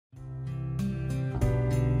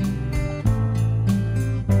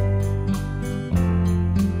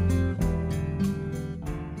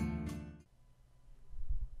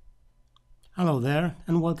Hello there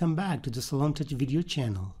and welcome back to the SalonTouch video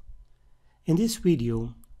channel. In this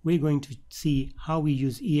video, we're going to see how we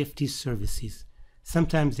use EFT services.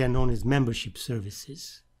 Sometimes they're known as membership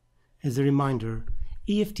services. As a reminder,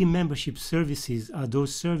 EFT membership services are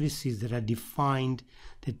those services that are defined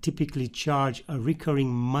that typically charge a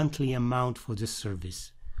recurring monthly amount for the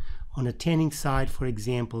service. On a tanning side, for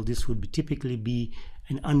example, this would typically be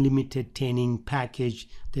an unlimited tanning package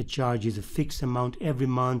that charges a fixed amount every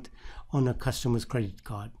month on a customer's credit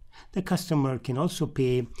card. The customer can also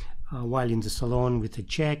pay while in the salon with a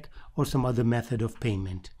check or some other method of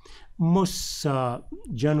payment. Most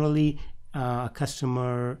generally, a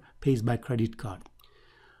customer pays by credit card.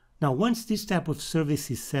 Now, once this type of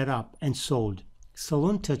service is set up and sold,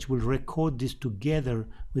 SalonTouch will record this together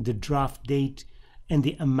with the draft date and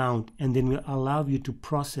the amount, and then will allow you to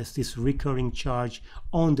process this recurring charge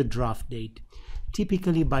on the draft date.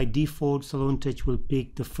 Typically, by default, SalonTouch will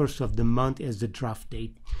pick the first of the month as the draft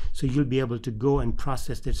date. So you'll be able to go and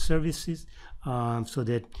process their services so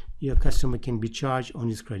that your customer can be charged on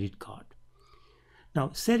his credit card.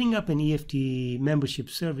 Now, setting up an EFT membership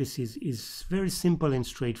services is very simple and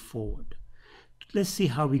straightforward. Let's see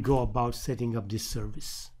how we go about setting up this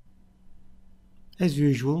service. As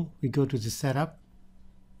usual, we go to the setup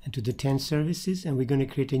and to the 10 services, and we're going to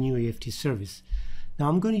create a new EFT service. Now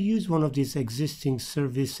I'm going to use one of these existing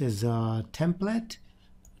services as a template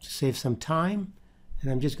to save some time, and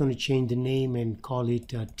I'm just going to change the name and call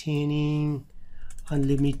it Tanning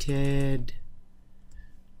Unlimited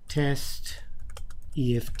Test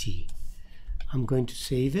EFT. I'm going to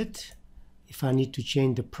save it. If I need to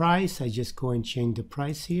change the price, I just go and change the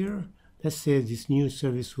price here. Let's say this new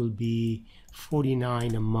service will be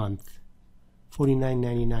 $49 a month.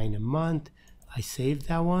 $49.99 a month. I save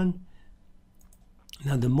that one.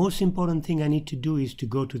 Now the most important thing I need to do is to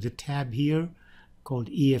go to the tab here called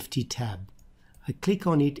EFT tab. I click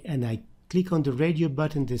on it and I click on the radio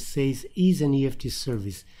button that says is an EFT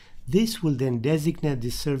service. This will then designate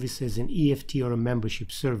this service as an EFT or a membership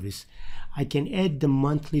service. I can add the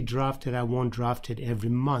monthly draft that I want drafted every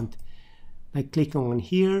month by clicking on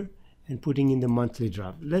here and putting in the monthly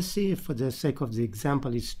draft. Let's see if for the sake of the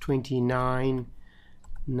example it's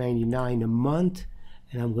 $29.99 a month,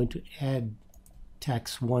 and I'm going to add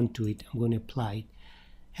tax 1 to it. I'm going to apply it.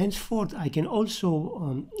 Henceforth, I can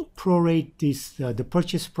also prorate this the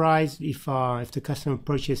purchase price if the customer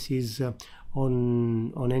purchases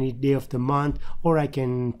on any day of the month, or I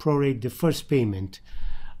can prorate the first payment.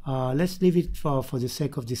 Let's leave it for the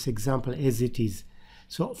sake of this example as it is.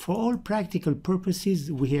 So for all practical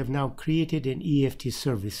purposes, we have now created an EFT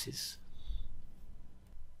services.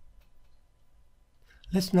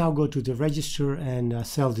 Let's now go to the register and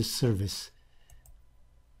sell this service.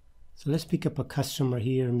 So let's pick up a customer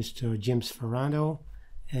here, Mr. James Ferrando,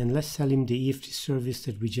 and let's sell him the EFT service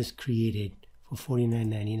that we just created for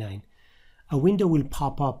 $49.99. A window will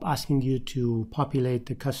pop up asking you to populate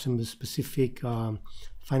the customer's specific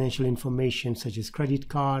financial information such as credit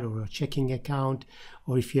card or a checking account,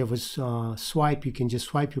 or if you have a swipe, you can just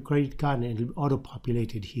swipe your credit card and it'll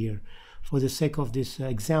auto-populate it here. For the sake of this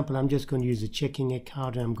example, I'm just going to use a checking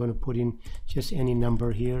account, and I'm going to put in just any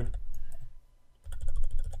number here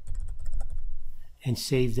and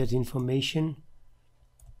save that information.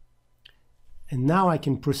 And now I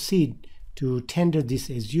can proceed to tender this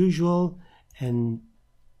as usual, and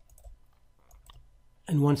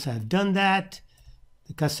once I've done that,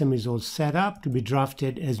 the customer is all set up to be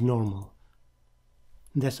drafted as normal.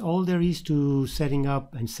 And that's all there is to setting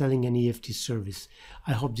up and selling an EFT service.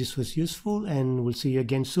 I hope this was useful, and we'll see you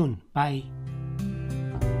again soon. Bye.